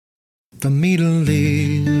For me to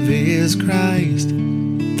live is Christ,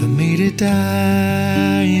 for me to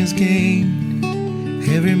die is gain.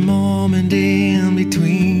 Every moment in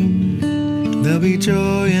between, there'll be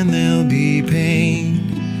joy and there'll be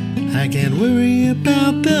pain. I can't worry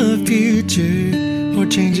about the future or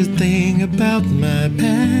change a thing about my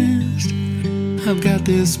past. I've got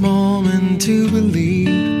this moment to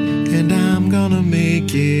believe, and I'm gonna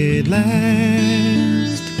make it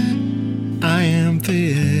last. I am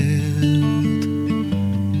filled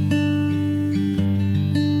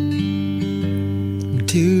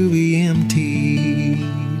to be emptied.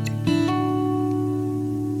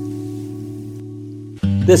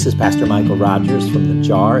 This is Pastor Michael Rogers from The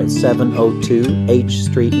Jar at 702 H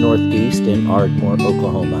Street Northeast in Ardmore,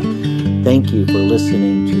 Oklahoma. Thank you for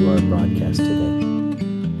listening to our broadcast today.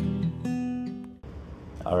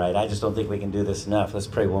 All right, I just don't think we can do this enough. Let's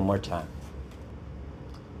pray one more time.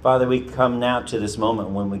 Father, we come now to this moment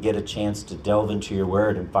when we get a chance to delve into your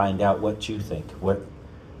word and find out what you think, what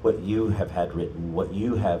you have had written, what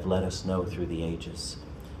you have let us know through the ages.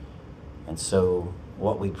 And so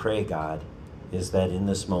what we pray, God, is that in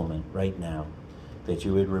this moment, right now, that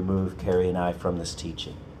you would remove Carrie and I from this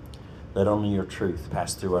teaching. Let only your truth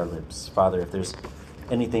pass through our lips. Father, if there's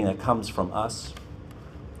anything that comes from us,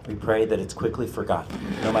 we pray that it's quickly forgotten,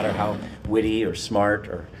 no matter how witty or smart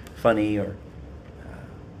or funny or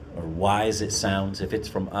wise it sounds. If it's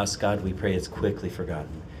from us, God, we pray it's quickly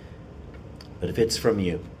forgotten. But if it's from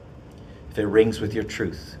you, if it rings with your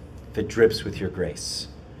truth, if it drips with your grace,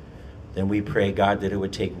 then we pray, God, that it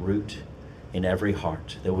would take root in every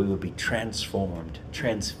heart, that we would be transformed,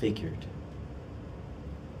 transfigured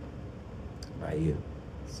by you.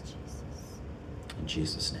 In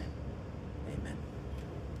Jesus' name, amen.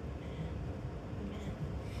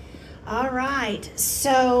 All right,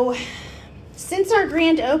 so since our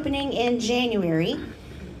grand opening in January,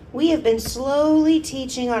 we have been slowly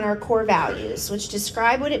teaching on our core values, which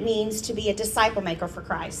describe what it means to be a disciple maker for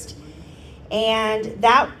Christ. And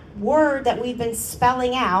that word that we've been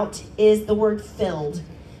spelling out is the word filled,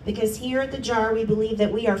 because here at the Jar we believe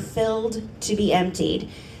that we are filled to be emptied.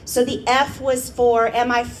 So the F was for,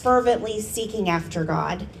 am I fervently seeking after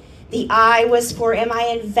God? The I was for, am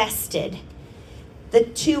I invested? The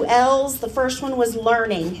two L's, the first one was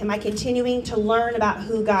learning. Am I continuing to learn about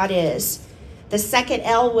who God is? The second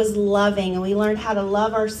L was loving, and we learned how to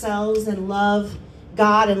love ourselves and love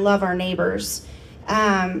God and love our neighbors.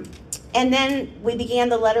 And then we began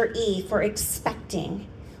the letter E for expecting.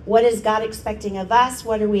 What is God expecting of us?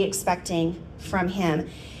 What are we expecting from him?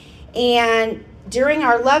 And during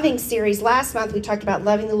our loving series last month, we talked about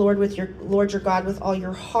loving the Lord your God with all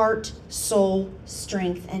your heart, soul,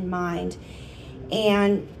 strength, and mind.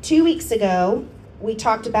 And 2 weeks ago, we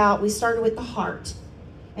started with the heart.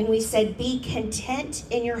 And we said, be content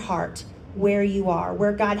in your heart where you are.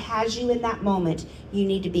 Where God has you in that moment, you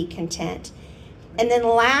need to be content. And then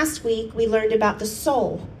last week, we learned about the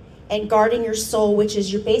soul and guarding your soul, which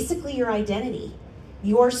is basically your identity.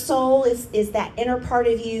 Your soul is that inner part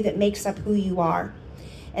of you that makes up who you are.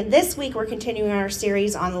 And this week, we're continuing our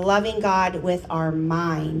series on loving God with our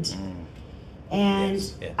mind. And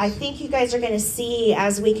yes. I think you guys are going to see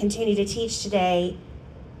as we continue to teach today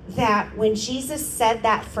that when Jesus said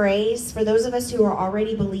that phrase, for those of us who are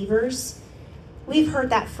already believers, we've heard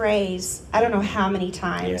that phrase, I don't know how many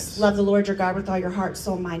times. Yes. Love the Lord your God with all your heart,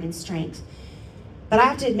 soul, mind, and strength. But I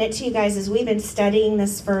have to admit to you guys, as we've been studying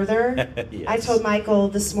this further, yes. I told Michael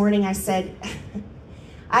this morning, I said,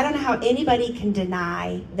 I don't know how anybody can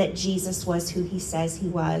deny that Jesus was who he says he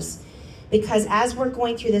was. Because as we're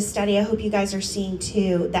going through this study, I hope you guys are seeing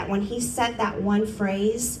too, that when he said that one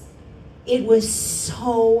phrase, it was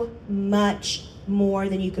so much more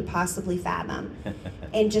than you could possibly fathom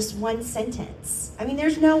in just one sentence. I mean,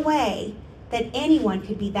 there's no way that anyone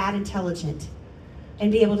could be that intelligent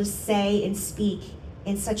and be able to say and speak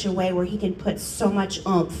in such a way where he can put so much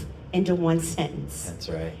oomph into one sentence. That's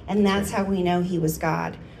right. And that's how we know he was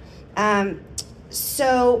God.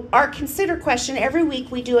 So our consider question, every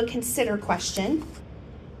week we do a consider question.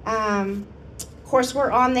 Of course,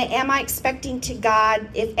 we're on the am I expecting God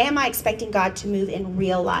to move in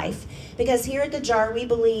real life? Because here at the Jar, we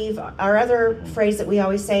believe, our other phrase that we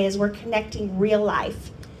always say is we're connecting real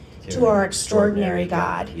life to our extraordinary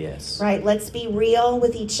God. Yes. Right? Let's be real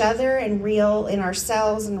with each other and real in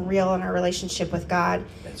ourselves and real in our relationship with God.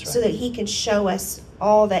 That's right. So that he can show us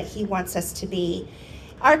all that he wants us to be.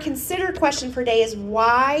 Our consider question for today is,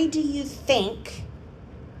 why do you think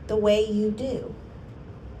the way you do?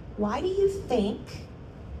 Why do you think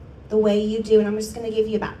the way you do? And I'm just going to give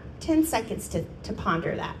you about 10 seconds to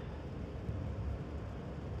ponder that.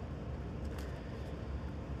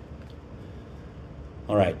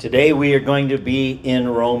 All right, today we are going to be in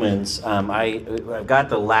Romans. I've got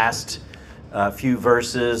the last few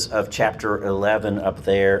verses of chapter 11 up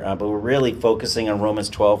there, but we're really focusing on Romans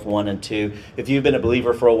 12, 1 and 2. If you've been a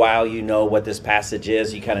believer for a while, you know what this passage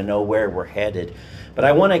is. You kind of know where we're headed. But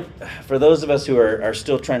I want to, for those of us who are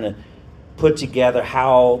still trying to put together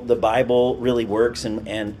how the Bible really works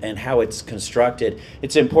and how it's constructed,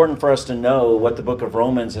 it's important for us to know what the book of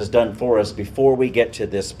Romans has done for us before we get to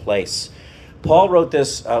this place. Paul wrote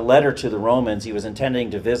this letter to the Romans. He was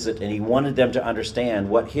intending to visit, and he wanted them to understand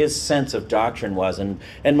what his sense of doctrine was. And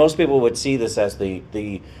most people would see this as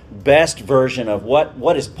the best version of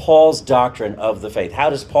what is Paul's doctrine of the faith.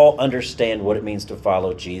 How does Paul understand what it means to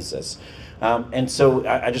follow Jesus? And so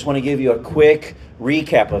I just want to give you a quick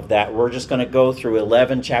recap of that. We're just going to go through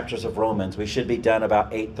 11 chapters of Romans. We should be done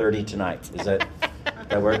about 8:30 tonight. Is that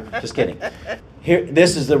work? Just kidding. Here,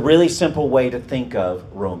 this is the really simple way to think of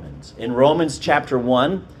Romans. In Romans chapter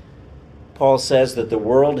 1, Paul says that the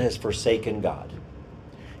world has forsaken God.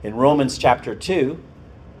 In Romans chapter 2,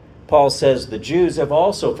 Paul says the Jews have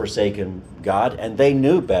also forsaken God, and they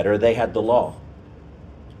knew better. They had the law.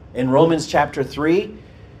 In Romans chapter 3,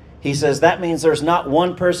 he says that means there's not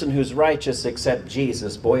one person who's righteous except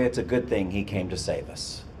Jesus. Boy, it's a good thing he came to save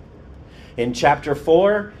us. In chapter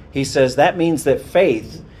 4, he says that means that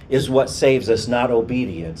faith is what saves us, not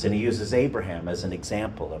obedience. And he uses Abraham as an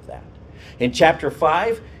example of that. In chapter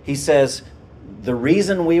 5, he says the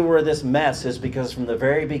reason we were this mess is because from the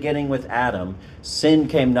very beginning with Adam, sin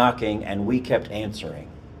came knocking and we kept answering.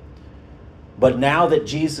 But now that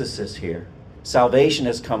Jesus is here, salvation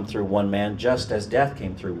has come through one man, just as death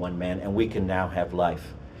came through one man, and we can now have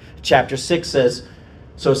life. Chapter 6 says,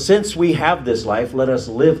 so since we have this life, let us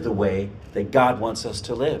live the way that God wants us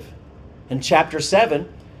to live. In chapter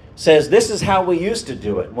 7, says this is how we used to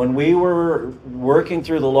do it. When we were working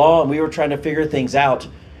through the law and we were trying to figure things out,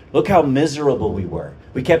 look how miserable we were.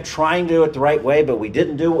 We kept trying to do it the right way, but we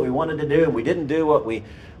didn't do what we wanted to do, and we didn't do what we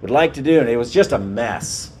would like to do, and it was just a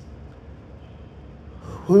mess.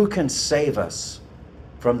 Who can save us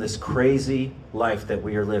from this crazy life that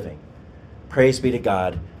we are living? Praise be to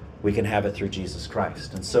God, we can have it through Jesus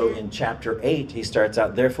Christ. And so in chapter 8, he starts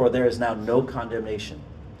out, therefore there is now no condemnation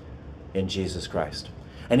in Jesus Christ.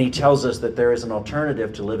 And he tells us that there is an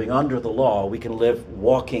alternative to living under the law. We can live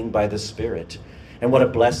walking by the Spirit. And what a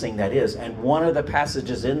blessing that is. And one of the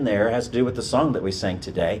passages in there has to do with the song that we sang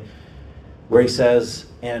today, where he says,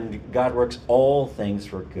 and God works all things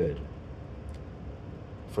for good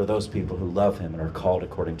for those people who love him and are called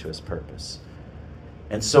according to his purpose.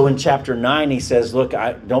 And so in chapter 9, he says, look,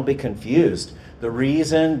 don't be confused. The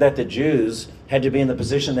reason that the Jews had to be in the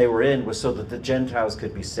position they were in was so that the Gentiles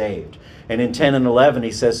could be saved. And in 10 and 11,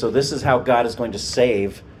 he says, so this is how God is going to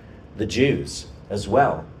save the Jews as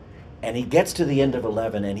well. And he gets to the end of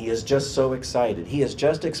 11, and he is just so excited. He has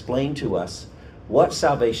just explained to us what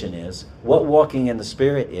salvation is, what walking in the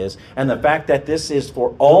Spirit is, and the fact that this is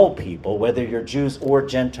for all people, whether you're Jews or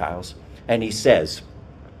Gentiles. And he says,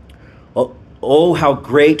 oh, how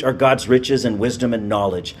great are God's riches and wisdom and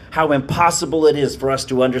knowledge. How impossible it is for us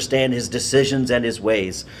to understand his decisions and his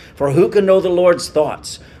ways. For who can know the Lord's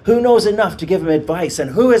thoughts? Who knows enough to give him advice?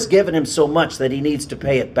 And who has given him so much that he needs to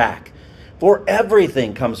pay it back? For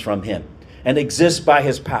everything comes from him and exists by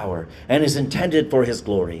his power and is intended for his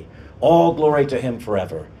glory. All glory to him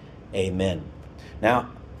forever. Amen.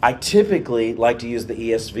 Now, I typically like to use the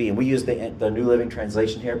ESV, and we use the New Living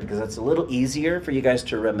Translation here because that's a little easier for you guys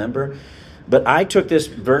to remember. But I took this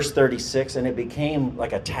verse 36 and it became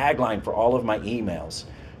like a tagline for all of my emails.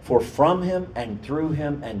 For from him and through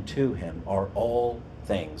him and to him are all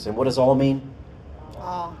things. And what does all mean?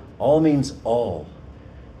 All. All means all.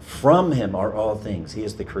 From him are all things. He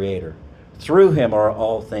is the creator. Through him are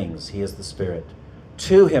all things. He is the Spirit.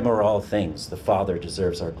 To him are all things. The Father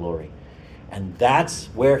deserves our glory. And that's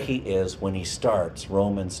where he is when he starts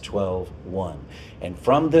Romans 12:1. And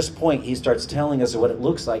from this point, he starts telling us what it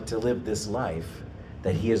looks like to live this life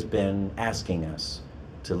that he has been asking us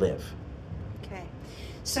to live. Okay.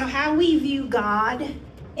 So how we view God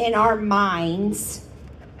in our minds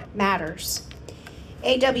matters.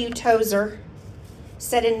 A.W. Tozer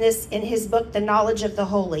said in his book, The Knowledge of the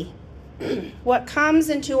Holy, what comes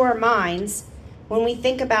into our minds when we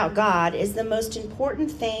think about God is the most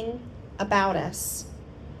important thing about us.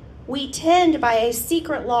 We tend, by a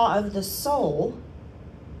secret law of the soul,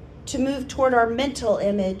 to move toward our mental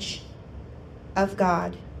image of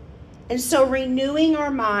God. And so renewing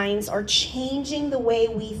our minds or changing the way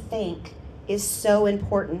we think is so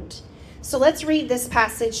important. So let's read this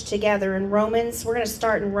passage together in Romans. We're going to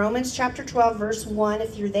start in Romans chapter 12, verse 1.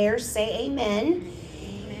 If you're there, say amen.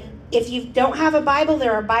 Amen. If you don't have a Bible,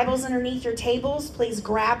 there are Bibles underneath your tables. Please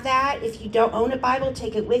grab that. If you don't own a Bible,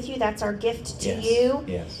 take it with you. That's our gift to you.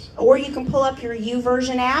 Yes. Or you can pull up your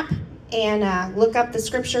YouVersion app and look up the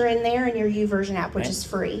scripture in there in your YouVersion app, which is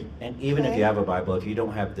free. And even Okay. if you have a Bible, if you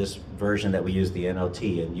don't have this version that we use, the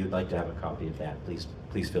NLT, and you'd like to have a copy of that,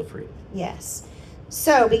 please feel free. Yes.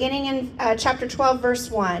 So, beginning in chapter 12, verse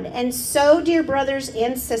 1. And so, dear brothers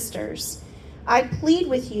and sisters, I plead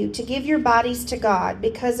with you to give your bodies to God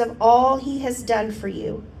because of all he has done for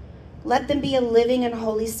you. Let them be a living and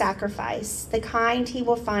holy sacrifice, the kind he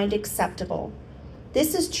will find acceptable.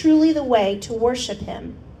 This is truly the way to worship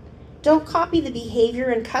him. Don't copy the behavior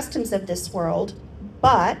and customs of this world,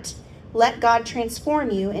 but let God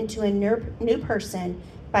transform you into a new person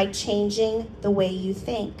by changing the way you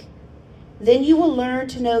think. Then you will learn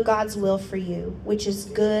to know God's will for you, which is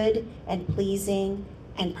good and pleasing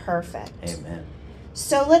and perfect. Amen.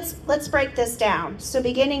 So let's break this down. So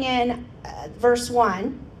beginning in verse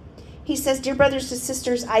 1, he says, "Dear brothers and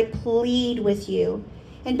sisters, I plead with you."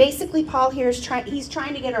 And basically Paul here is he's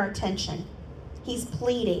trying to get our attention. He's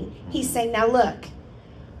pleading. He's saying, now look,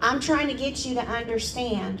 I'm trying to get you to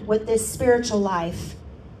understand what this spiritual life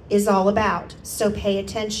is all about. So pay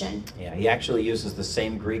attention. Yeah, he actually uses the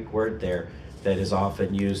same Greek word there that is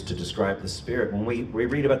often used to describe the Spirit. When we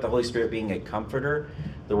read about the Holy Spirit being a comforter,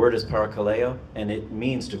 the word is parakaleo, and it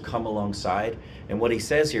means to come alongside. And what he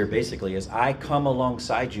says here basically is, I come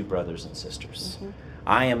alongside you, brothers and sisters. Mm-hmm.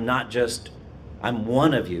 I am not just, I'm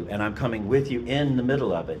one of you, and I'm coming with you in the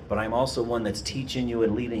middle of it, but I'm also one that's teaching you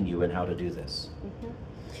and leading you in how to do this. Mm-hmm.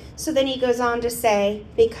 So then he goes on to say,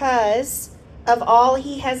 because of all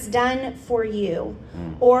he has done for you.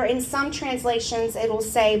 Or in some translations, it will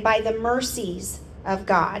say, by the mercies of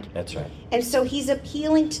God. That's right. And so he's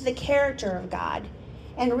appealing to the character of God.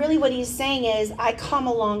 And really what he's saying is, I come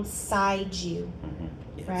alongside you.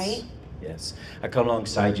 Mm-hmm. Yes. Right? Yes. I come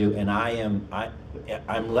alongside you, and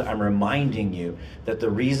I'm reminding you that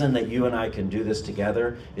the reason that you and I can do this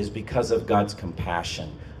together is because of God's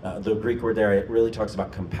compassion. The Greek word there, it really talks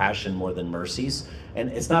about compassion more than mercies. And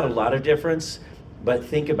it's not a lot of difference, but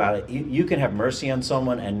think about it. You can have mercy on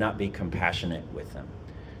someone and not be compassionate with them.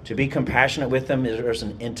 To be compassionate with them, there's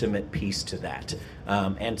an intimate piece to that.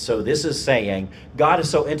 And so this is saying, God is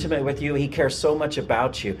so intimate with you. He cares so much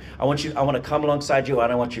about you. I want to come alongside you,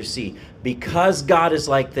 and I want you to see, because God is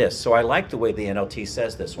like this. So I like the way the NLT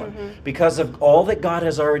says this one. Mm-hmm. Because of all that God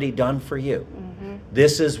has already done for you, mm-hmm.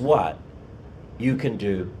 This is what you can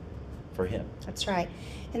do for him. That's right.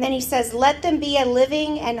 And then he says, let them be a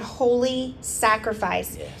living and holy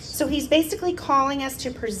sacrifice. Yes. So he's basically calling us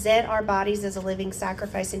to present our bodies as a living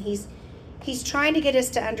sacrifice. And he's trying to get us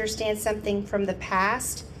to understand something from the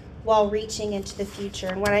past while reaching into the future.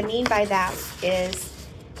 And what I mean by that is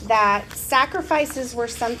that sacrifices were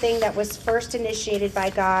something that was first initiated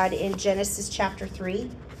by God in Genesis chapter 3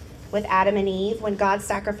 with Adam and Eve, when God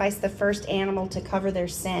sacrificed the first animal to cover their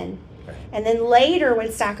sin. And then later,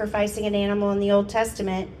 when sacrificing an animal in the Old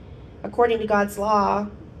Testament, according to God's law,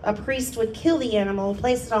 a priest would kill the animal,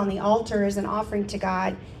 place it on the altar as an offering to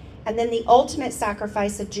God, and then the ultimate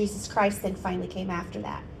sacrifice of Jesus Christ then finally came after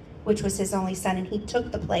that, which was his only son, and he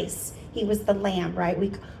took the place. He was the lamb, right?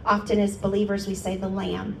 We often, as believers, we say the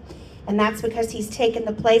lamb. And that's because he's taken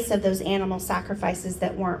the place of those animal sacrifices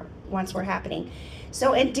that once were happening.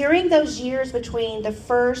 So during those years between the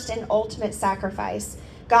first and ultimate sacrifice,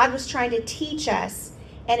 God was trying to teach us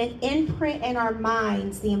and imprint in our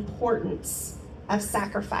minds the importance of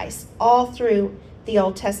sacrifice all through the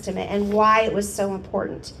Old Testament and why it was so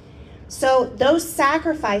important. So those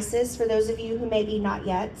sacrifices, for those of you who may be not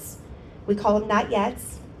yets, we call them not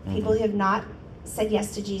yets, people who have not said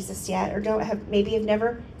yes to Jesus yet, or maybe have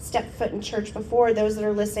never stepped foot in church before, those that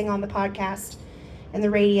are listening on the podcast and the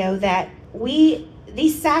radio, that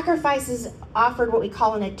these sacrifices offered what we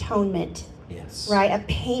call an atonement. Yes. Right? A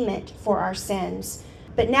payment for our sins.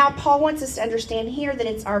 But now Paul wants us to understand here that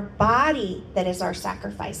it's our body that is our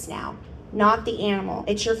sacrifice now, not the animal.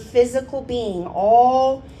 It's your physical being.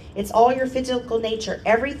 It's all your physical nature.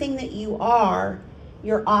 Everything that you are,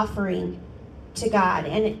 you're offering to God.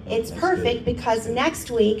 And it's perfect because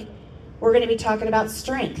next week we're going to be talking about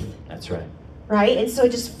strength. That's right. Right? And so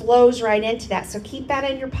it just flows right into that. So keep that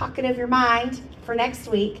in your pocket of your mind for next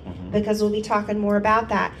week, because we'll be talking more about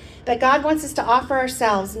that. But God wants us to offer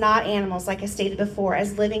ourselves, not animals, like I stated before,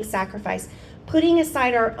 as living sacrifice, putting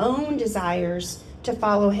aside our own desires to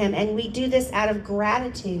follow him. And we do this out of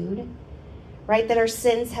gratitude, right, that our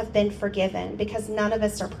sins have been forgiven, because none of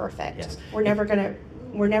us are perfect. Yes. We're never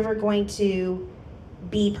going to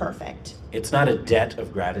be perfect. It's not a debt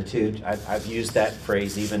of gratitude. I've used that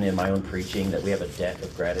phrase even in my own preaching, that we have a debt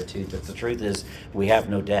of gratitude. But the truth is, we have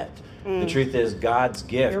no debt. The truth is, God's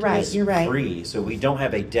gift is free, so we don't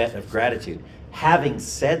have a debt of gratitude. Having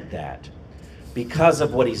said that, because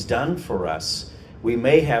of what he's done for us, we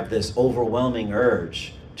may have this overwhelming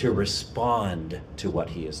urge to respond to what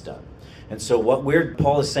he has done. And so what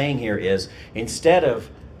Paul is saying here is, instead of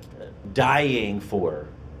dying for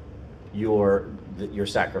your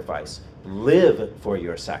sacrifice, live for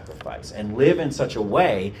your sacrifice, and live in such a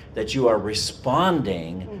way that you are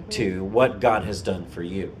responding to what God has done for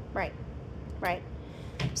you. Right.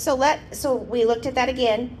 So we looked at that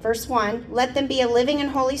again, verse 1. Let them be a living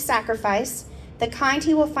and holy sacrifice, the kind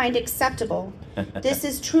he will find acceptable. This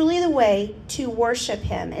is truly the way to worship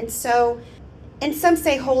him. And some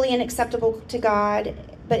say holy and acceptable to God,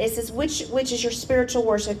 but it says which is your spiritual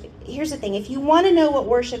worship. Here's the thing. If you want to know what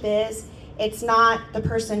worship is, it's not the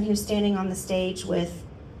person who's standing on the stage with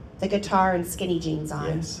the guitar and skinny jeans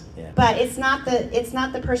on. Yes. Yeah. But it's not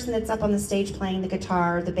the person that's up on the stage playing the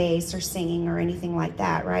guitar or the bass or singing or anything like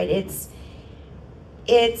that, right? It's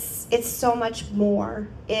so much more.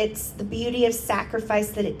 It's the beauty of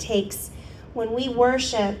sacrifice that it takes. When we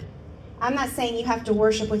worship, I'm not saying you have to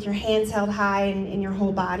worship with your hands held high and your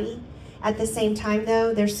whole body. At the same time,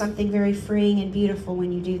 though, there's something very freeing and beautiful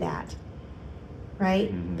when you do that,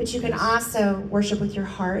 right? But you can also worship with your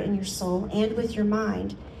heart and your soul and with your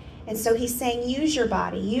mind. And so he's saying, use your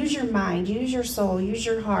body, use your mind, use your soul, use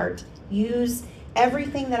your heart, use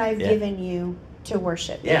everything that I've given you to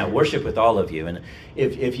worship. Yeah, worship with all of you. And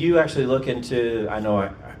if you actually look into, I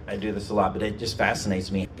know I do this a lot, but it just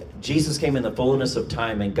fascinates me. Jesus came in the fullness of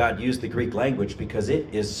time, and God used the Greek language because it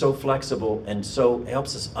is so flexible and so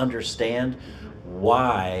helps us understand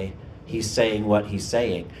why he's saying what he's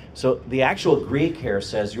saying. So the actual Greek here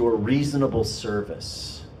says your reasonable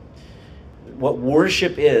service. What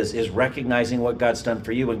worship is recognizing what God's done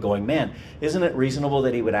for you and going, man, isn't it reasonable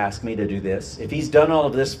that he would ask me to do this? If he's done all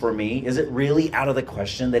of this for me, is it really out of the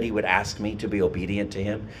question that he would ask me to be obedient to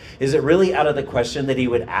him? Is it really out of the question that he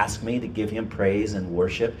would ask me to give him praise and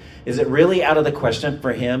worship? Is it really out of the question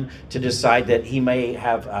for him to decide that he may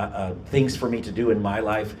have things for me to do in my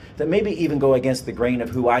life that maybe even go against the grain of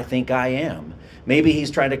who I think I am? Maybe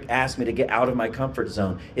he's trying to ask me to get out of my comfort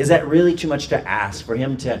zone. Is that really too much to ask for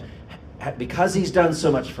him to, because he's done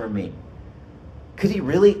so much for me, could he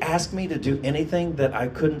really ask me to do anything that I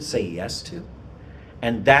couldn't say yes to?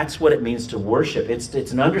 And that's what it means to worship.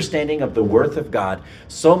 It's an understanding of the worth of God,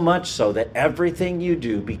 so much so that everything you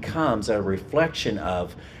do becomes a reflection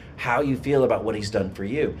of how you feel about what he's done for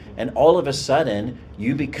you. And all of a sudden,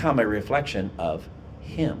 you become a reflection of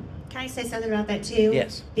him. Can I say something about that too?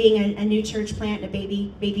 Yes. Being a new church plant, a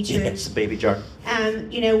baby church. Yes, baby jar.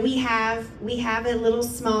 We have a little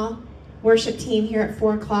small worship team here at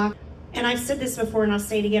 4 o'clock. And I've said this before and I'll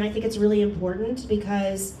say it again. I think it's really important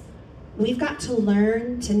because we've got to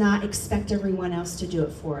learn to not expect everyone else to do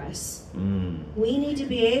it for us. We need to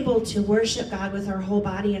be able to worship God with our whole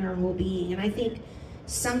body and our whole being. And I think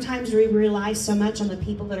sometimes we rely so much on the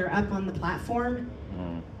people that are up on the platform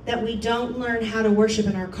that we don't learn how to worship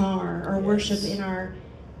in our car or worship in our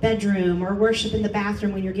bedroom or worship in the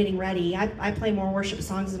bathroom when you're getting ready. I play more worship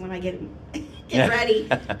songs than when I get ready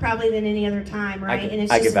probably than any other time, right? And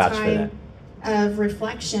it's just a time of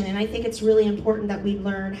reflection. And I think it's really important that we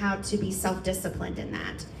learn how to be self-disciplined in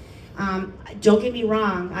that. Don't get me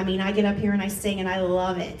wrong. I mean, I get up here and I sing and I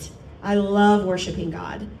love it. I love worshiping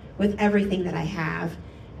God with everything that I have.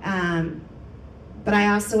 But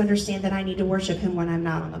I also understand that I need to worship him when I'm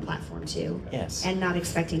not on the platform too. Yes. And not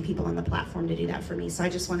expecting people on the platform to do that for me. So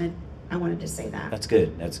I wanted to say that. That's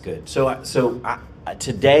good. That's good. So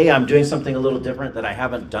today I'm doing something a little different that I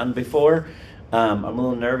haven't done before. I'm a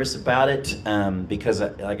little nervous about it because,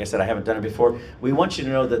 like I said, I haven't done it before. We want you to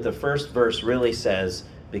know that the first verse really says,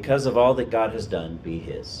 because of all that God has done, be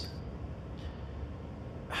his.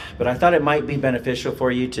 But I thought it might be beneficial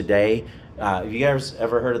for you today. Have you guys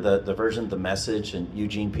ever heard of the version of The Message? And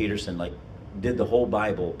Eugene Peterson did the whole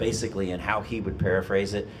Bible basically and how he would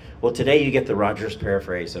paraphrase it. Well, today you get the Rogers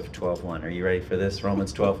paraphrase of 12:1. Are you ready for this?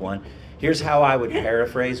 Romans 12:1. Here's how I would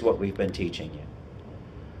paraphrase what we've been teaching you.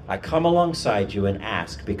 I come alongside you and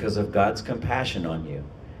ask, because of God's compassion on you,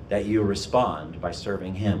 that you respond by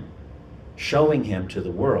serving him, showing him to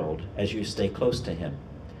the world as you stay close to him.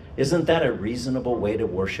 Isn't that a reasonable way to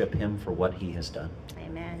worship him for what he has done?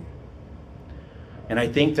 Amen. And I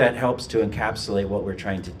think that helps to encapsulate what we're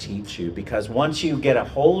trying to teach you, because once you get a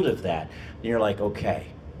hold of that, you're like, okay,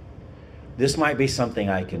 this might be something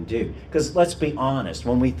I can do. Because let's be honest,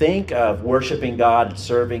 when we think of worshiping God and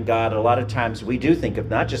serving God, a lot of times we do think of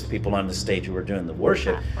not just the people on the stage who are doing the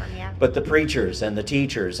worship, but the preachers and the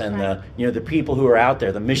teachers and the people who are out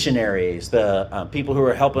there, the missionaries, the people who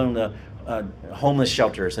are helping the homeless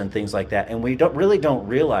shelters and things like that. And we don't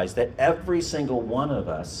realize that every single one of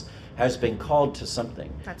us has been called to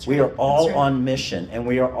something. We are all on mission, and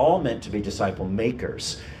we are all meant to be disciple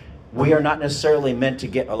makers. We are not necessarily meant to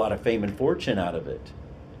get a lot of fame and fortune out of it,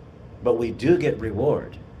 but we do get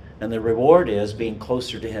reward. And the reward is being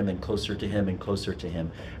closer to him and closer to him and closer to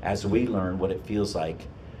him as we learn what it feels like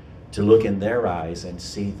to look in their eyes and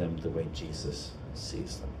see them the way Jesus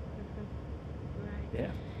sees them.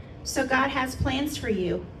 Yeah. So God has plans for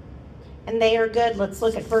you, and they are good. Let's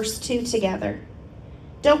look at verse 2 together.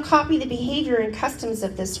 Don't copy the behavior and customs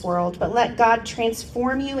of this world, but let God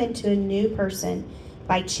transform you into a new person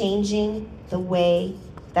by changing the way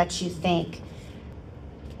that you think.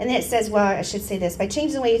 And then it says, well, I should say this, by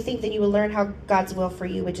changing the way you think, then you will learn how God's will for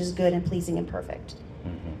you, which is good and pleasing and perfect.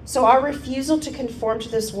 So our refusal to conform to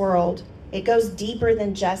this world, it goes deeper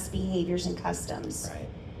than just behaviors and customs. Right.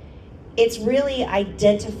 It's really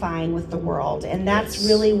identifying with the world, and that's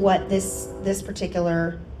really what this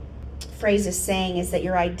particular phrase is saying, is that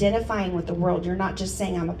you're identifying with the world. You're not just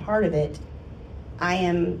saying I'm a part of it, I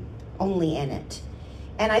am only in it.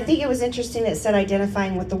 And I think it was interesting that it said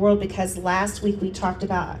identifying with the world, because last week we talked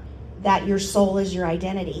about that your soul is your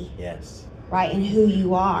identity. Yes. Right, and who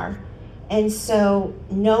you are. And so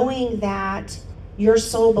knowing that your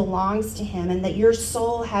soul belongs to him and that your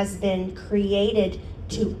soul has been created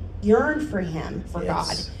to yearn for him, for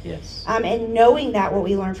God. Yes. And knowing that, what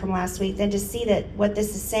we learned from last week, then to see that what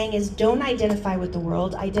this is saying is don't identify with the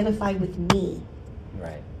world, identify with me.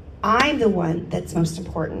 Right. I'm the one that's most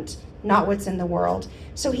important, not what's in the world.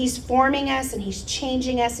 So he's forming us and he's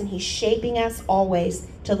changing us and he's shaping us always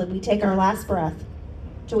till we take our last breath.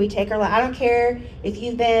 Till we take our last. I don't care if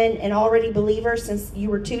you've been an already believer since you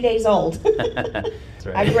were 2 days old. That's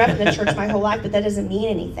right. I grew up in the church my whole life, but that doesn't mean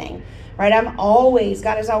anything. Right?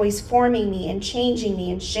 God is always forming me and changing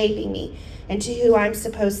me and shaping me into who I'm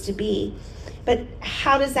supposed to be. But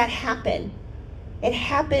how does that happen? It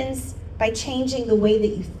happens by changing the way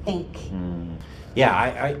that you think.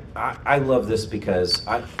 Yeah, I love this because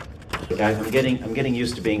I'm getting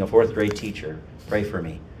used to being a fourth grade teacher. Pray for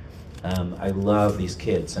me. I love these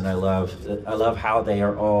kids, and I love how they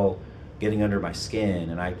are all getting under my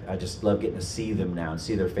skin, and I just love getting to see them now and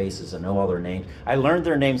see their faces and know all their names. I learned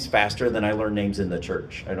their names faster than I learned names in the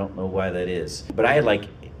church. I don't know why that is. But I had like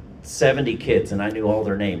 70 kids, and I knew all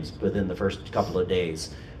their names within the first couple of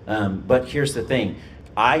days. But here's the thing.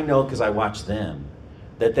 I know, because I watch them,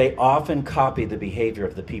 that they often copy the behavior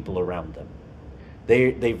of the people around them.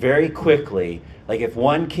 They very quickly, like if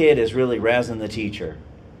one kid is really razzing the teacher,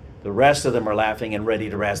 the rest of them are laughing and ready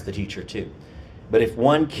to razz the teacher too. But if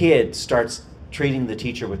one kid starts treating the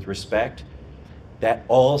teacher with respect, that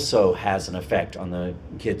also has an effect on the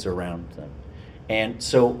kids around them. And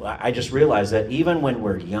so I just realized that even when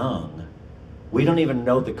we're young, we don't even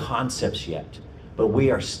know the concepts yet, but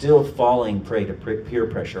we are still falling prey to peer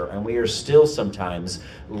pressure, and we are still sometimes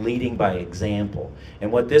leading by example.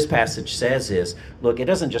 And what this passage says is, look, it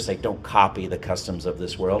doesn't just say don't copy the customs of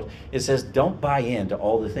this world. It says don't buy into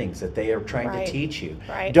all the things that they are trying to teach you.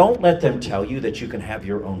 Right. Don't let them tell you that you can have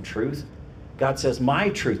your own truth. God says, my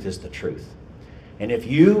truth is the truth. And if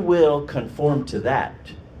you will conform to that,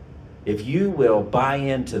 if you will buy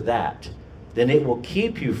into that, then it will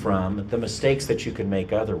keep you from the mistakes that you can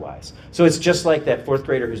make otherwise. So it's just like that fourth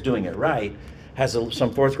grader who's doing it right has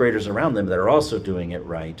some fourth graders around them that are also doing it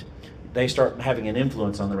right. They start having an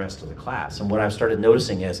influence on the rest of the class. And what I've started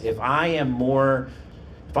noticing is if I'm more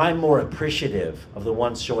appreciative of the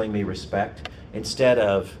ones showing me respect instead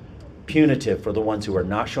of punitive for the ones who are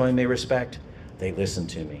not showing me respect, they listen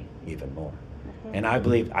to me even more. And I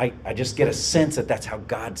believe, I just get a sense that that's how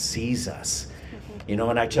God sees us. You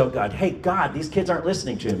know, and I tell God, hey, God, these kids aren't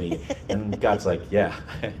listening to me. And God's like, yeah,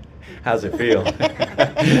 how's it feel?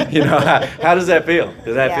 You know, how does that feel?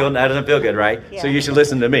 That doesn't feel good, right? Yeah. So you should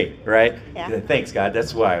listen to me, right? Yeah. Thanks, God.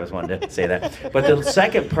 That's why I was wanting to say that. But the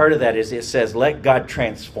second part of that is it says, let God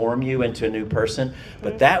transform you into a new person.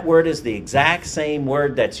 But that word is the exact same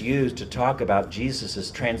word that's used to talk about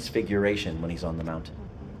Jesus' transfiguration when he's on the mountain.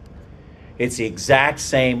 It's the exact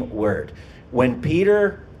same word. When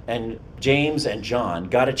Peter and James and John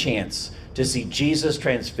got a chance to see Jesus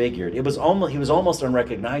transfigured, he was almost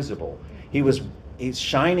unrecognizable. He's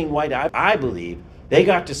shining white. I believe they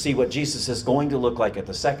got to see what Jesus is going to look like at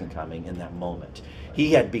the second coming in that moment.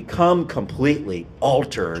 He had become completely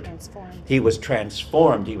altered. Transformed. He was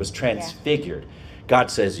transformed. He was transfigured. God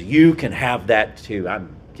says, you can have that too.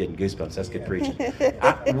 I'm getting goosebumps. That's good preaching.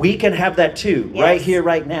 We can have that too, Yes. right here,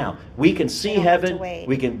 right now. We can see don't have to heaven. wait.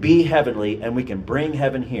 We can be heavenly, and we can bring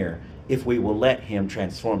heaven here if we will let him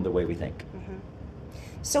transform the way we think.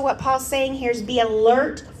 So what Paul's saying here is be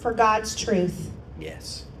alert for God's truth.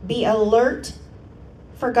 Yes. Be alert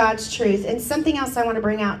for God's truth. And something else I want to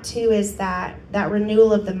bring out too is that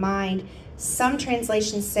renewal of the mind. Some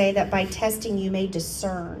translations say that by testing you may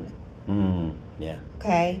discern. Yeah.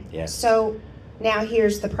 Okay? Yes. So now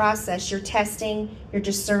here's the process. You're testing, you're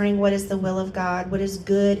discerning what is the will of God, what is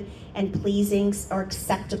good and pleasing or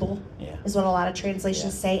acceptable, is what a lot of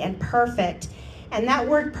translations say, and perfect. And that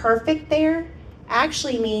word perfect there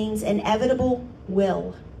actually means inevitable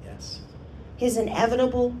will. Yes. His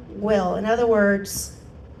inevitable will. In other words,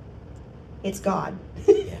 it's God.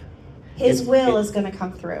 Yeah. His will is going to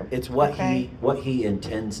come through. It's what he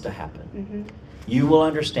intends to happen. You will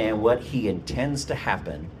understand what he intends to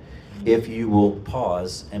happen if you will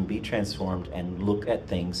pause and be transformed and look at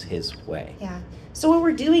things his way. Yeah. So what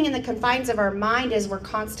we're doing in the confines of our mind is we're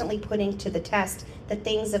constantly putting to the test the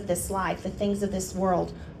things of this life, the things of this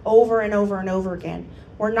world, over and over and over again.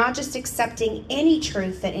 We're not just accepting any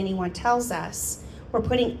truth that anyone tells us. We're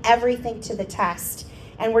putting everything to the test,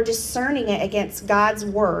 and we're discerning it against God's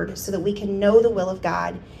word so that we can know the will of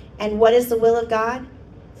God. And what is the will of God?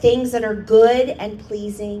 Things that are good and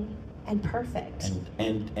pleasing and perfect.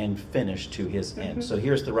 And finished to his end. So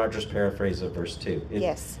here's the Rogers paraphrase of verse 2.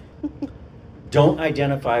 Yes. Don't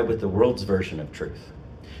identify with the world's version of truth.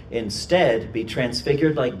 Instead, be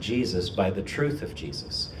transfigured like Jesus by the truth of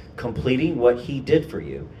Jesus, completing what he did for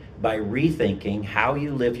you by rethinking how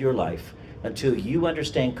you live your life until you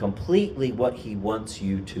understand completely what he wants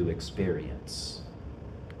you to experience.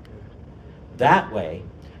 That way,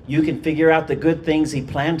 you can figure out the good things he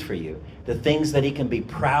planned for you, the things that he can be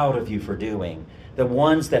proud of you for doing, the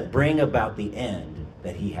ones that bring about the end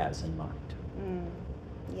that he has in mind.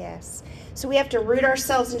 Yes. So we have to root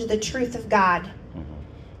ourselves into the truth of God.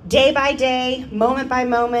 Day by day, moment by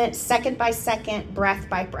moment, second by second, breath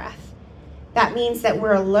by breath. That means that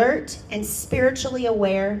we're alert and spiritually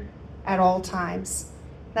aware at all times.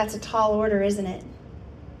 That's a tall order, isn't it?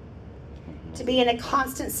 To be in a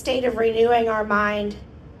constant state of renewing our mind,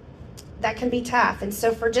 that can be tough. And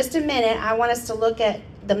so for just a minute, I want us to look at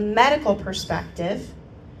the medical perspective,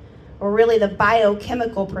 or really the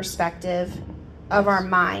biochemical perspective of our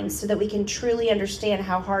mind, so that we can truly understand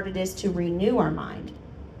how hard it is to renew our mind.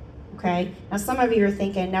 Okay? Now some of you are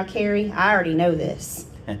thinking, now Carrie, I already know this.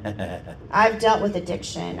 I've dealt with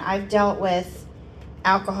addiction. I've dealt with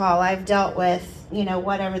alcohol. I've dealt with,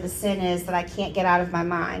 whatever the sin is that I can't get out of my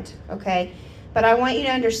mind. Okay? But I want you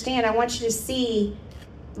to understand, I want you to see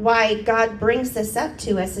why God brings this up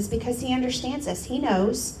to us is because he understands us. He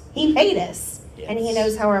knows. He made us. Yes. And he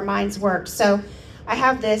knows how our minds work. So I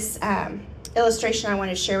have this illustration I want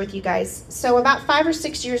to share with you guys. So about 5 or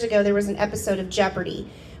 6 years ago, there was an episode of Jeopardy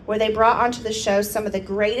where they brought onto the show some of the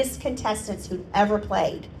greatest contestants who'd ever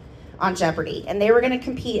played on Jeopardy. And they were going to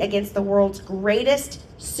compete against the world's greatest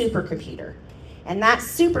supercomputer. And that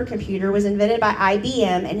supercomputer was invented by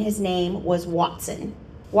IBM, and his name was Watson.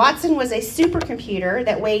 Watson was a supercomputer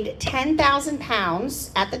that weighed 10,000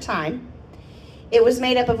 pounds at the time. It was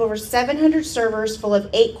made up of over 700 servers full of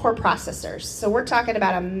 8 core processors. So we're talking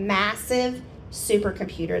about a massive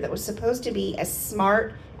supercomputer that was supposed to be as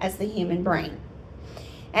smart as the human brain.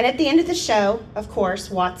 And at the end of the show, of course,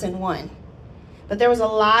 Watson won. But there was a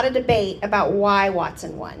lot of debate about why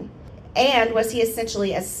Watson won. And was he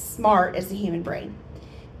essentially as smart as the human brain?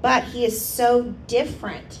 But he is so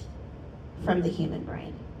different from the human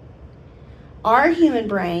brain. Our human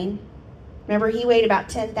brain, remember he weighed about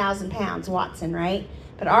 10,000 pounds, Watson, right?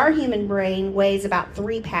 But our human brain weighs about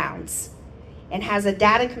 3 pounds and has a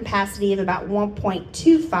data capacity of about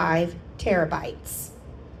 1.25 terabytes.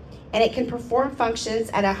 And it can perform functions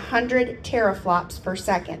at 100 teraflops per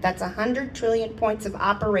second. That's 100 trillion points of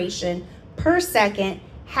operation per second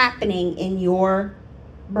happening in your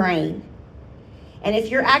brain. And if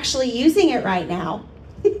you're actually using it right now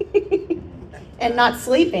and not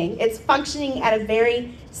sleeping, it's functioning at a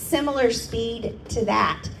very similar speed to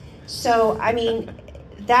that. So, I mean,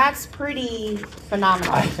 that's pretty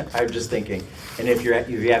phenomenal. I'm just thinking, and if you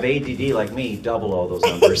have ADD like me, double all those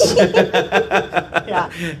numbers. Yeah.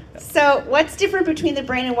 So what's different between the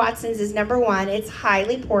brain and Watson's is, number one, it's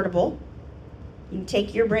highly portable. You can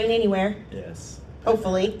take your brain anywhere. Yes.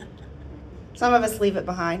 Hopefully. Some of us leave it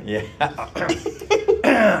behind. Yeah.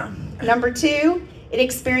 Number two, it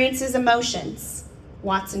experiences emotions.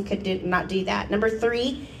 Watson could not do that. Number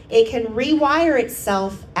 3, it can rewire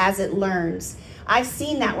itself as it learns. I've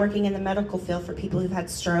seen that working in the medical field for people who've had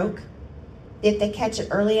stroke. If they catch it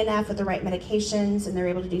early enough with the right medications and they're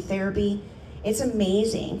able to do therapy, it's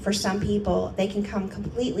amazing. For some people, they can come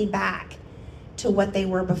completely back to what they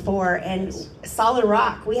were before. And Solid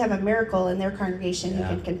Rock, we have a miracle in their congregation who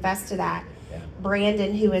can confess to that. Yeah.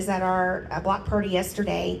 Brandon, who was at our block party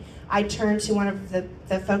yesterday, I turned to one of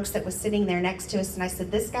the folks that was sitting there next to us and I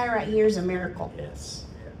said, this guy right here is a miracle. Yes.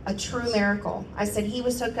 A true miracle. I said, he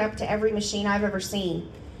was hooked up to every machine I've ever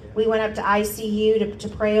seen. We went up to ICU to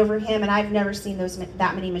pray over him, and I've never seen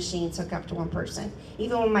that many machines hook up to one person.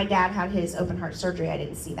 Even when my dad had his open heart surgery, I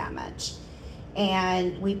didn't see that much.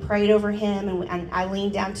 And we prayed over him, and I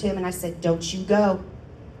leaned down to him and I said, don't you go.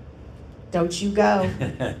 Don't you go.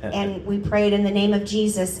 And we prayed in the name of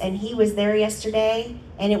Jesus, and he was there yesterday,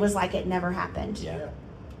 and it was like it never happened. Yeah.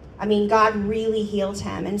 I mean, God really healed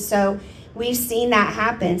him. And so we've seen that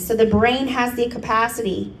happen. So the brain has the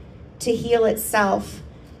capacity to heal itself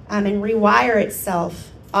and rewire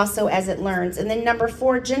itself also as it learns. And then number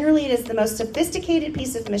 4, generally it is the most sophisticated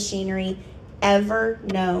piece of machinery ever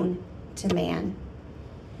known to man.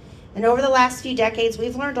 And over the last few decades,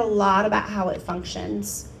 we've learned a lot about how it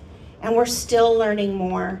functions. And we're still learning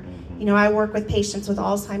more. You know, I work with patients with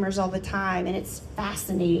Alzheimer's all the time, and it's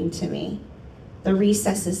fascinating to me. The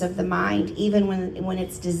recesses of the mind, even when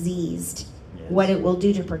it's diseased, what it will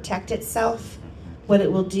do to protect itself, what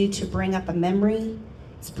it will do to bring up a memory.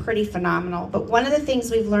 It's pretty phenomenal. But one of the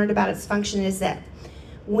things we've learned about its function is that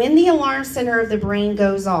when the alarm center of the brain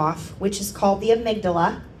goes off, which is called the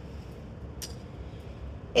amygdala,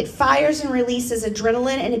 it fires and releases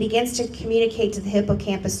adrenaline, and it begins to communicate to the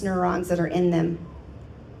hippocampus neurons that are in them.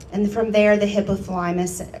 And from there, the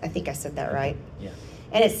hypothalamus, I think I said that right. Yeah.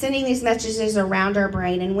 And it's sending these messages around our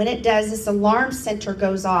brain. And when it does, this alarm center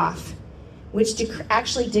goes off, which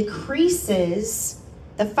actually decreases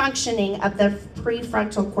the functioning of the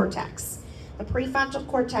prefrontal cortex. The prefrontal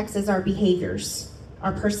cortex is our behaviors,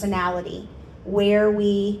 our personality, where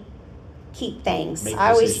we keep things.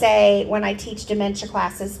 I always say when I teach dementia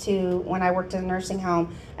classes when I worked in a nursing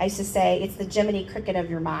home, I used to say it's the Jiminy Cricket of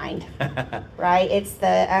your mind, right? It's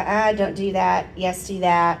the don't do that, yes, do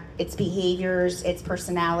that. It's behaviors, it's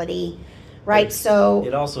personality, right? So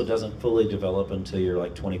it also doesn't fully develop until you're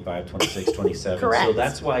like 25, 26, 27. Correct. So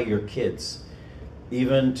that's why your kids,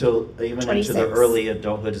 even into the early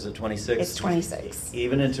adulthood, is it 26? It's 26.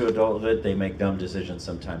 Even into adulthood, they make dumb decisions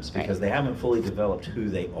sometimes because they haven't fully developed who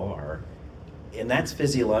they are. And that's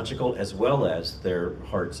physiological as well as their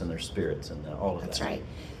hearts and their spirits and all of that. That's right.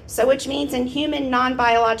 So which means in human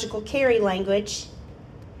non-biological Carrie language,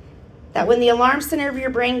 that when the alarm center of your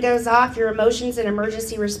brain goes off, your emotions and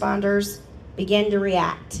emergency responders begin to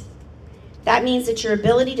react. That means that your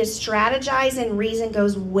ability to strategize and reason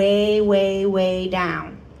goes way, way, way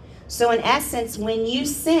down. So in essence, when you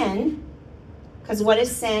sin, because what is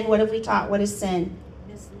sin? What have we taught? What is sin?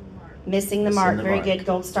 Missing the mark. Very good.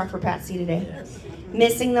 Gold star for Patsy today. Yes.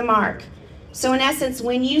 Missing the mark. So in essence,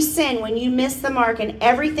 when you sin, when you miss the mark and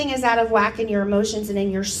everything is out of whack in your emotions and in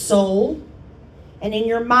your soul and in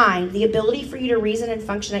your mind, the ability for you to reason and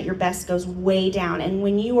function at your best goes way down. And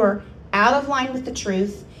when you are out of line with the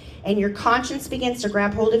truth and your conscience begins to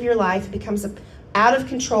grab hold of your life, it becomes out of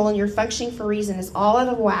control, and your functioning for reason is all out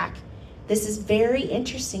of whack. This is very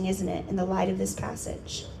interesting, isn't it, in the light of this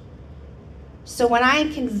passage? So when I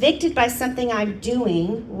am convicted by something I'm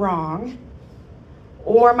doing wrong,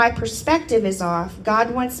 or my perspective is off,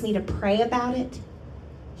 God wants me to pray about it.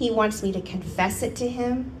 He wants me to confess it to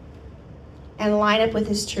Him and line up with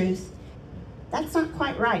His truth. That's not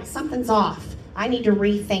quite right. Something's off. I need to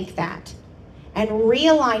rethink that and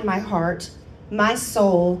realign my heart, my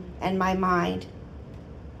soul, and my mind.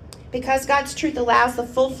 Because God's truth allows the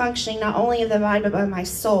full functioning not only of the mind but of my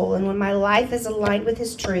soul. And when my life is aligned with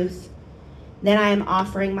His truth, then I am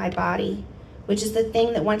offering my body, which is the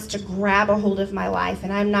thing that wants to grab a hold of my life.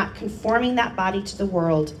 And I'm not conforming that body to the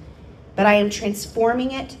world, but I am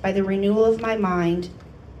transforming it by the renewal of my mind,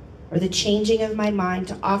 or the changing of my mind,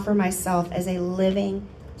 to offer myself as a living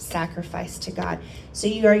sacrifice to God. So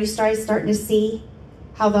are you starting to see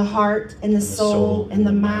how the heart and the soul and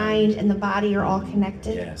the mind and the body are all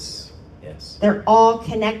connected? Yes, yes. They're all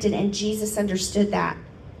connected, and Jesus understood that.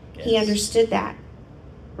 Yes. He understood that.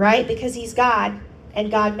 Right? Because He's God, and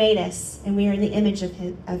God made us, and we are in the image of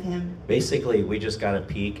Him. Basically, we just got a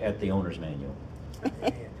peek at the owner's manual.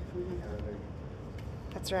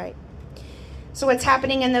 That's right. So what's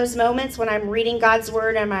happening in those moments when I'm reading God's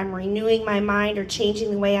Word and I'm renewing my mind or changing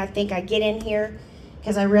the way I think, I get in here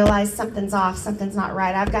because I realize something's off, something's not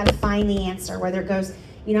right. I've got to find the answer, whether it goes,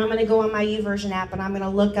 I'm going to go on my YouVersion app and I'm going to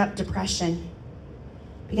look up depression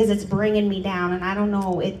because it's bringing me down and I don't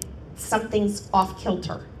know, something's off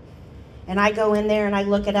kilter. And I go in there and I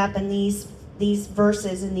look it up and these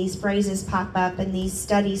verses and these phrases pop up and these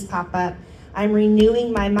studies pop up. I'm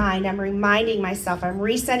renewing my mind. I'm reminding myself. I'm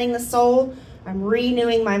resetting the soul. I'm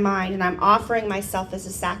renewing my mind and I'm offering myself as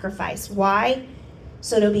a sacrifice. Why?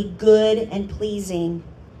 So it'll be good and pleasing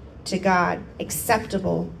to God,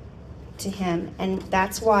 acceptable to Him. And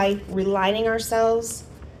that's why realigning ourselves,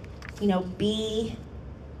 be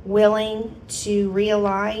willing to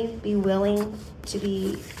realign, be willing to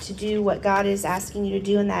do what God is asking you to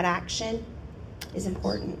do in that action is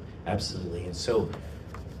important. Absolutely. And so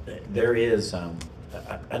there is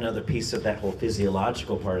another piece of that whole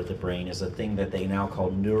physiological part of the brain is a thing that they now call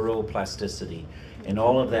neuroplasticity. And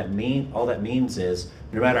all that means is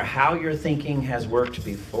no matter how your thinking has worked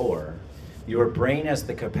before, your brain has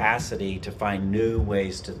the capacity to find new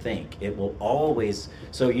ways to think. It will always,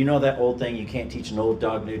 so that old thing, you can't teach an old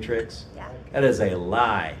dog new tricks? Yeah. That is a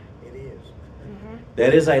lie. It is. Mm-hmm.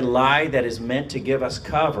 That is a lie that is meant to give us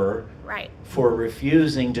cover Right. for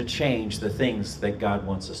refusing to change the things that God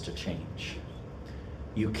wants us to change.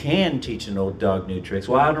 You can teach an old dog new tricks.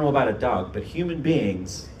 Well, I don't know about a dog, but human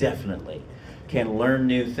beings definitely can learn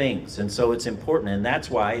new things. And so it's important, and that's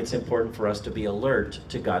why it's important for us to be alert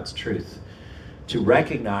to God's truth, to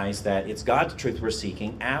recognize that it's God's truth we're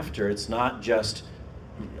seeking after. It's not just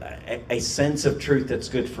a sense of truth that's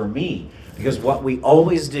good for me. Because what we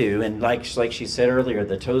always do, and like she said earlier,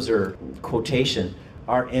 the Tozer quotation,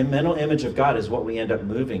 our mental image of God is what we end up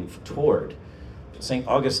moving toward. St.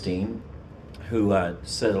 Augustine, who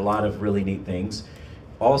said a lot of really neat things,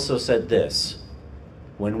 also said this: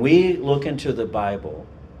 when we look into the Bible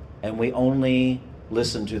and we only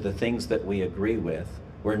listen to the things that we agree with,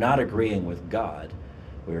 we're not agreeing with God,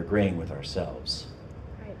 we're agreeing with ourselves.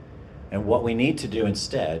 Right. And what we need to do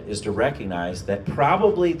instead is to recognize that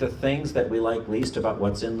probably the things that we like least about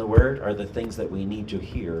what's in the Word are the things that we need to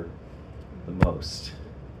hear the most.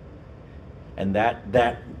 And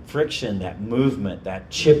that friction, that movement,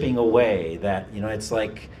 that chipping away, that, it's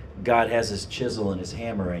like God has his chisel and his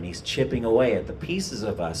hammer and he's chipping away at the pieces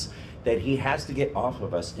of us that he has to get off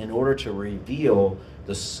of us in order to reveal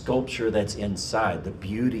the sculpture that's inside, the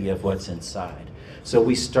beauty of what's inside. So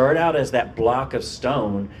we start out as that block of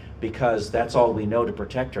stone because that's all we know to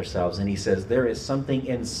protect ourselves. And he says, there is something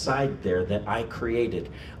inside there that I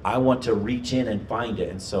created. I want to reach in and find it.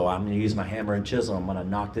 And so I'm going to use my hammer and chisel. I'm going to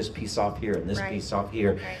knock this piece off here and this Right. piece off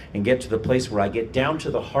here, Right. and get to the place where I get down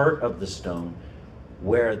to the heart of the stone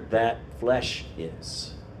where that flesh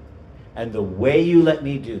is. And the way you let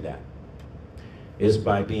me do that is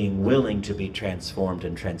by being willing to be transformed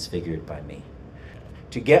and transfigured by me.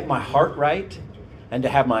 To get my heart right and to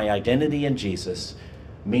have my identity in Jesus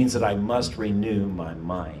means that I must renew my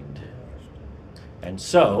mind. And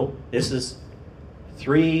so, this is a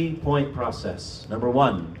 3-point process. Number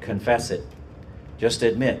 1, confess it. Just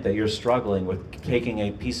admit that you're struggling with taking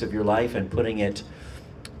a piece of your life and putting it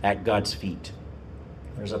at God's feet.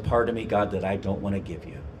 There's a part of me, God, that I don't want to give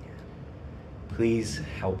you. Please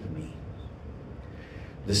help me.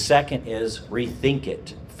 The second is rethink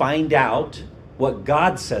it. Find out what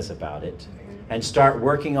God says about it and start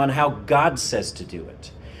working on how God says to do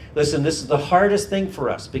it. Listen, this is the hardest thing for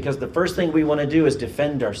us because the first thing we want to do is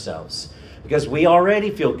defend ourselves because we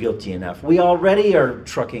already feel guilty enough. We already are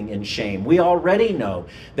trucking in shame. We already know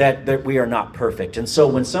that we are not perfect. And so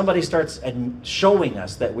when somebody starts showing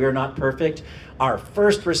us that we're not perfect, our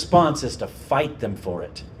first response is to fight them for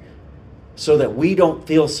it so that we don't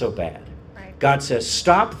feel so bad. Right. God says,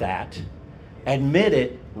 stop that, admit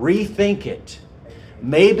it, rethink it.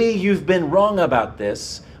 Maybe you've been wrong about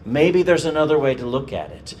this. Maybe there's another way to look at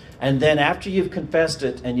it. And then after you've confessed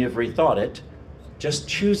it and you've rethought it, just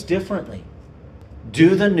choose differently.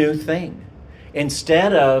 Do the new thing.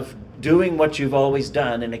 Instead of doing what you've always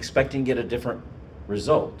done and expecting to get a different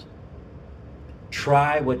result,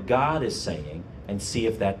 try what God is saying and see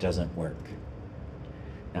if that doesn't work.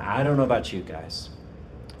 Now, I don't know about you guys,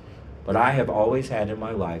 but I have always had in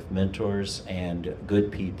my life mentors and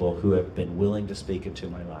good people who have been willing to speak into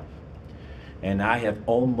my life. And I have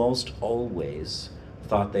almost always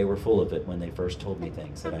thought they were full of it when they first told me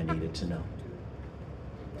things that I needed to know.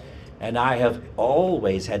 And I have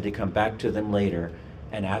always had to come back to them later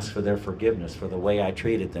and ask for their forgiveness for the way I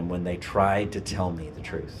treated them when they tried to tell me the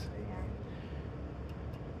truth.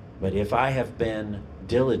 But if I have been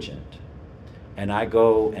diligent and I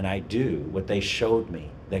go and I do what they showed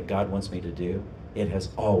me that God wants me to do, it has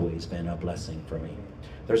always been a blessing for me.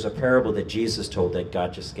 There's a parable that Jesus told that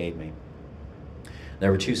God just gave me.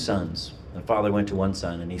 There were two sons. The father went to one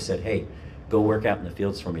son and he said, hey, go work out in the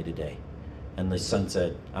fields for me today. And the son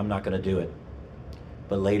said, I'm not going to do it.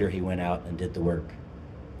 But later he went out and did the work.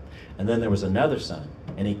 And then there was another son,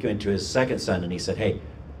 and he went to his second son and he said, hey,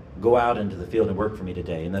 go out into the field and work for me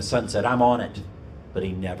today. And the son said, I'm on it. But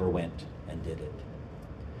he never went and did it.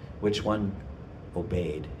 Which one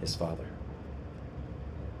obeyed his father?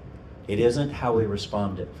 It isn't how we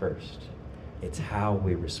respond at first. It's how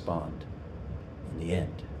we respond in the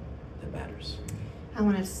end that matters. I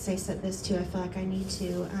want to say this too. I feel like I need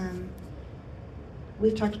to.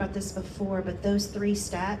 We've talked about this before, but those 3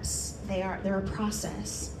 steps, they're a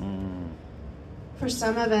process. For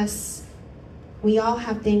some of us, we all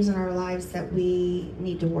have things in our lives that we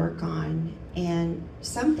need to work on, and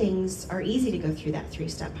some things are easy to go through that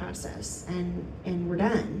 3-step process, and we're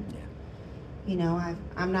done. Yeah. You know,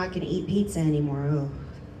 I'm not going to eat pizza anymore. Oh,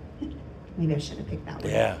 maybe I shouldn't have picked that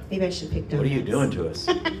one. Yeah. Maybe I should pick donuts. What are you doing to us?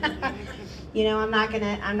 You know, I'm not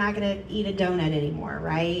gonna eat a donut anymore,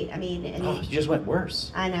 right? I mean, You just went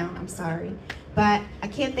worse. I know. I'm sorry, but I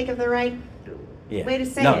can't think of the right way to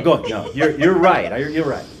say it. No, go on. No, you're right. You're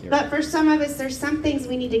right. But for some of us, there's some things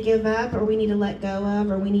we need to give up, or we need to let go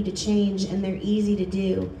of, or we need to change, and they're easy to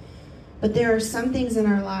do. But there are some things in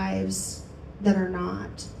our lives that are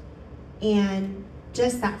not, and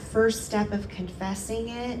just that first step of confessing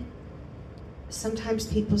it.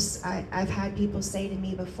 Sometimes I've had people say to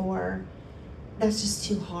me before, that's just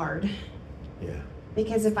too hard. Yeah.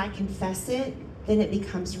 Because if I confess it, then it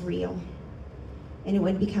becomes real. And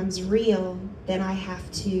when it becomes real, then I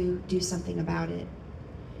have to do something about it.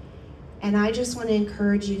 And I just want to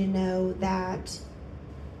encourage you to know that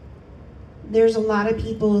there's a lot of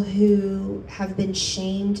people who have been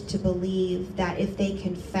shamed to believe that if they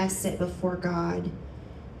confess it before God,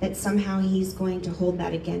 that somehow He's going to hold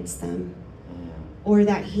that against them, or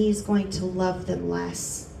that He's going to love them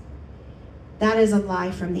less. That is a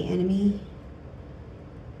lie from the enemy.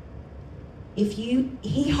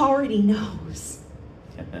 He already knows.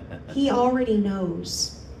 He already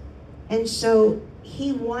knows. And so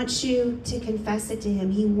He wants you to confess it to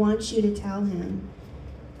Him. He wants you to tell Him.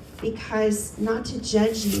 Because not to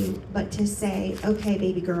judge you, but to say, okay,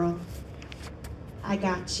 baby girl, I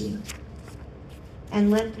got you.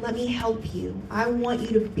 And let me help you. I want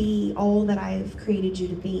you to be all that I have created you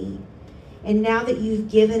to be. And now that you've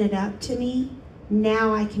given it up to me,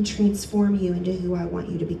 now I can transform you into who I want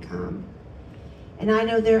you to become. And I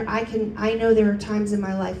know there are times in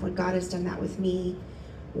my life when God has done that with me,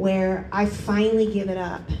 where I finally give it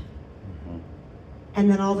up. And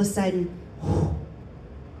then all of a sudden,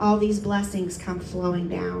 all these blessings come flowing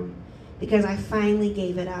down because I finally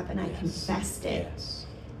gave it up and I confessed it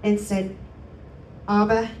and said,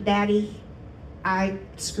 Abba, Daddy, I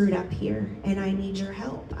screwed up here and I need your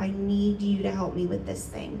help. I need you to help me with this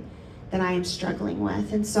thing that I am struggling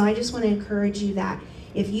with. And so I just want to encourage you that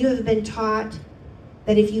if you have been taught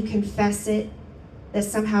that if you confess it, that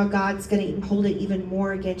somehow God's going to hold it even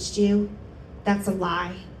more against you, that's a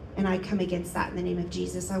lie. And I come against that in the name of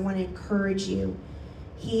Jesus. I want to encourage you.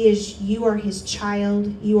 You are His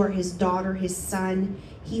child. You are His daughter, His son.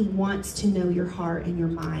 He wants to know your heart and your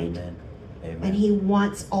mind. Amen. Amen. And He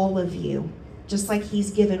wants all of you, just like He's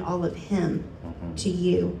given all of Him to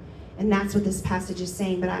you. And that's what this passage is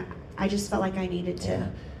saying. But I just felt like I needed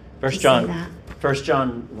to, say that. 1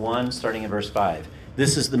 John 1, starting in verse 5.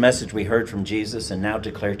 This is the message we heard from Jesus and now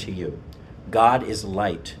declare to you. God is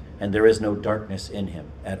light, and there is no darkness in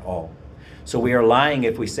Him at all. So we are lying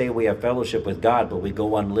if we say we have fellowship with God, but we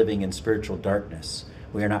go on living in spiritual darkness.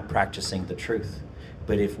 We are not practicing the truth.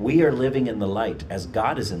 But if we are living in the light, as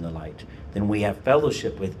God is in the light, then we have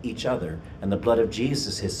fellowship with each other, and the blood of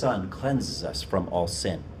Jesus, His Son, cleanses us from all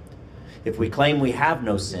sin. If we claim we have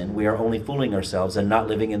no sin, we are only fooling ourselves and not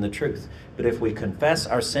living in the truth. But if we confess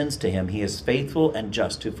our sins to Him, He is faithful and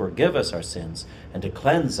just to forgive us our sins and to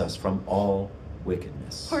cleanse us from all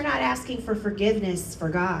wickedness. We're not asking for forgiveness for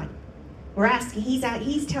God. We're asking,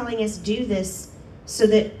 He's telling us do this so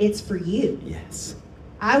that it's for you. Yes.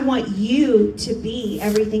 I want you to be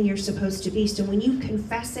everything you're supposed to be. So when you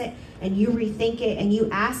confess it and you rethink it and you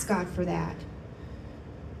ask God for that,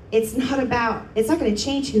 it's not going to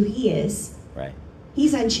change who He is. Right.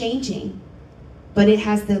 He's unchanging, but it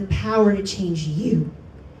has the power to change you.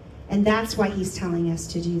 And that's why He's telling us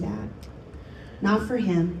to do that. Not for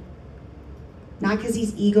Him. Not because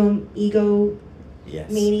He's ego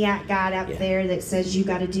maniac God out there that says you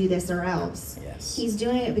got to do this or else. Yes. He's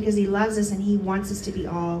doing it because He loves us and He wants us to be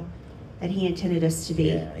all that He intended us to be.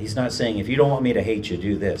 Yeah. He's not saying, if you don't want me to hate you,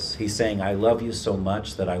 do this. He's saying, I love you so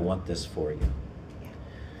much that I want this for you.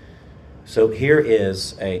 So here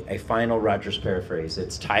is a final Rogers paraphrase.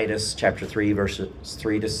 It's Titus chapter 3, verses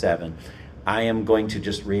 3 to 7. I am going to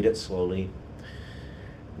just read it slowly.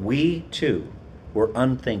 We, too, were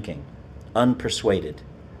unthinking, unpersuaded,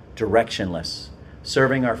 directionless,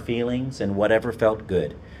 serving our feelings and whatever felt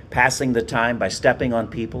good, passing the time by stepping on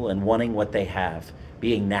people and wanting what they have,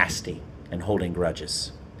 being nasty and holding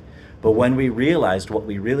grudges. But when we realized what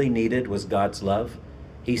we really needed was God's love,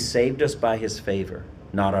 He saved us by His favor,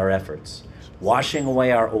 not our efforts, washing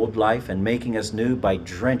away our old life and making us new by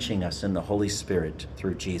drenching us in the Holy Spirit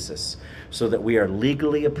through Jesus, so that we are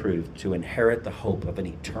legally approved to inherit the hope of an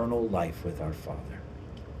eternal life with our Father.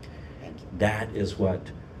 That is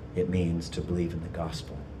what it means to believe in the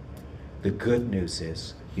gospel. The good news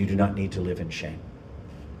is you do not need to live in shame.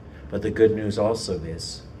 But the good news also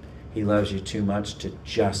is He loves you too much to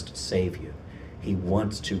just save you. He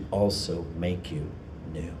wants to also make you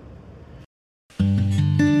new.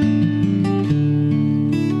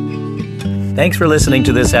 Thanks for listening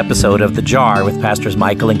to this episode of The Jar with Pastors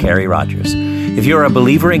Michael and Carrie Rogers. If you're a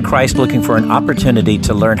believer in Christ looking for an opportunity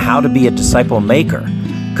to learn how to be a disciple maker,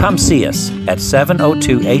 come see us at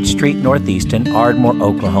 702 H Street Northeast in Ardmore,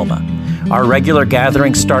 Oklahoma. Our regular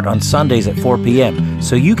gatherings start on Sundays at 4 p.m.,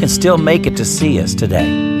 so you can still make it to see us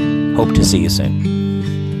today. Hope to see you soon.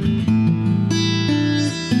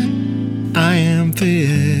 I am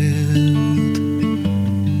filled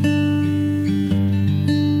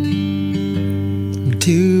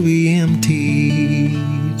to be empty.